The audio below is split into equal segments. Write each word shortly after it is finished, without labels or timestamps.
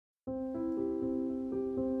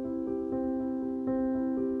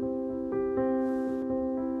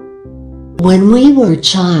When we were a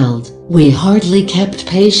child, we hardly kept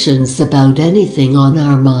patience about anything on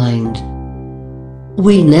our mind.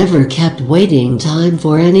 We never kept waiting time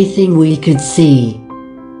for anything we could see.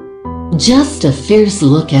 Just a fierce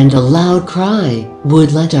look and a loud cry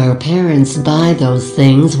would let our parents buy those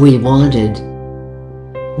things we wanted.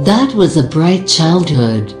 That was a bright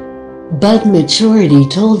childhood. But maturity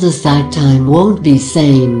told us that time won't be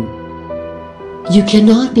same. You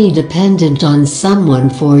cannot be dependent on someone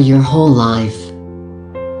for your whole life.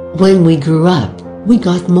 When we grew up, we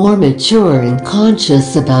got more mature and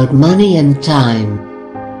conscious about money and time.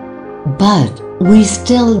 But we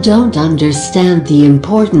still don't understand the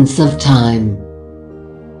importance of time.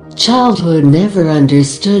 Childhood never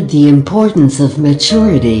understood the importance of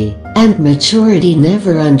maturity, and maturity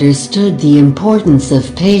never understood the importance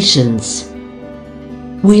of patience.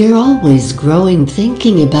 We are always growing,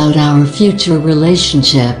 thinking about our future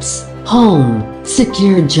relationships, home,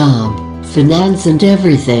 secure job, finance and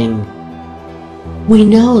everything. We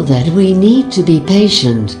know that we need to be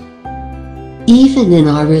patient. Even in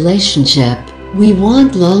our relationship, we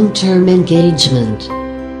want long-term engagement.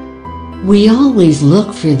 We always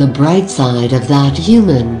look for the bright side of that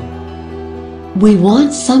human. We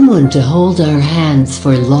want someone to hold our hands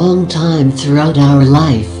for a long time throughout our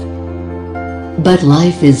life. But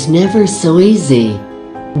life is never so easy.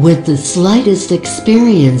 With the slightest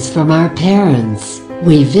experience from our parents,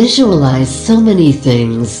 we visualize so many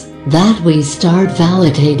things that we start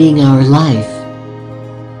validating our life.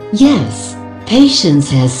 Yes, patience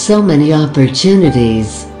has so many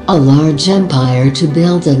opportunities, a large empire to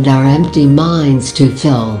build and our empty minds to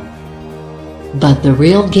fill. But the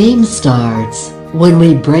real game starts when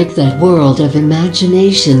we break that world of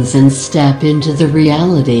imaginations and step into the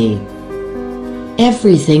reality.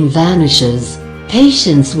 Everything vanishes.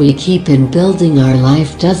 Patience we keep in building our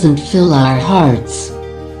life doesn't fill our hearts.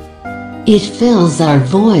 It fills our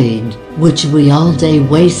void, which we all day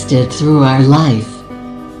wasted through our life.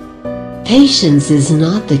 Patience is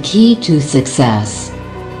not the key to success.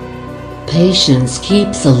 Patience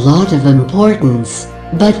keeps a lot of importance,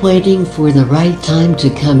 but waiting for the right time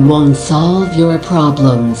to come won't solve your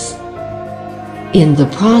problems. In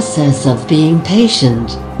the process of being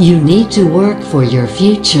patient, you need to work for your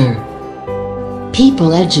future.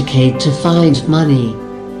 People educate to find money.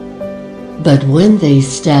 But when they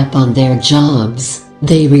step on their jobs,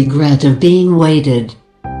 they regret of being waited.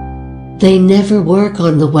 They never work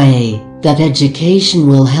on the way that education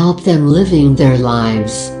will help them living their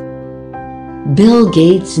lives. Bill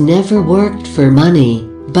Gates never worked for money,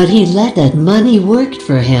 but he let that money work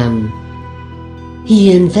for him.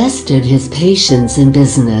 He invested his patience in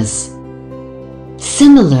business.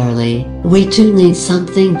 Similarly, we too need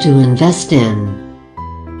something to invest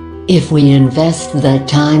in. If we invest that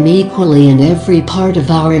time equally in every part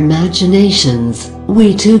of our imaginations,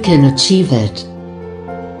 we too can achieve it.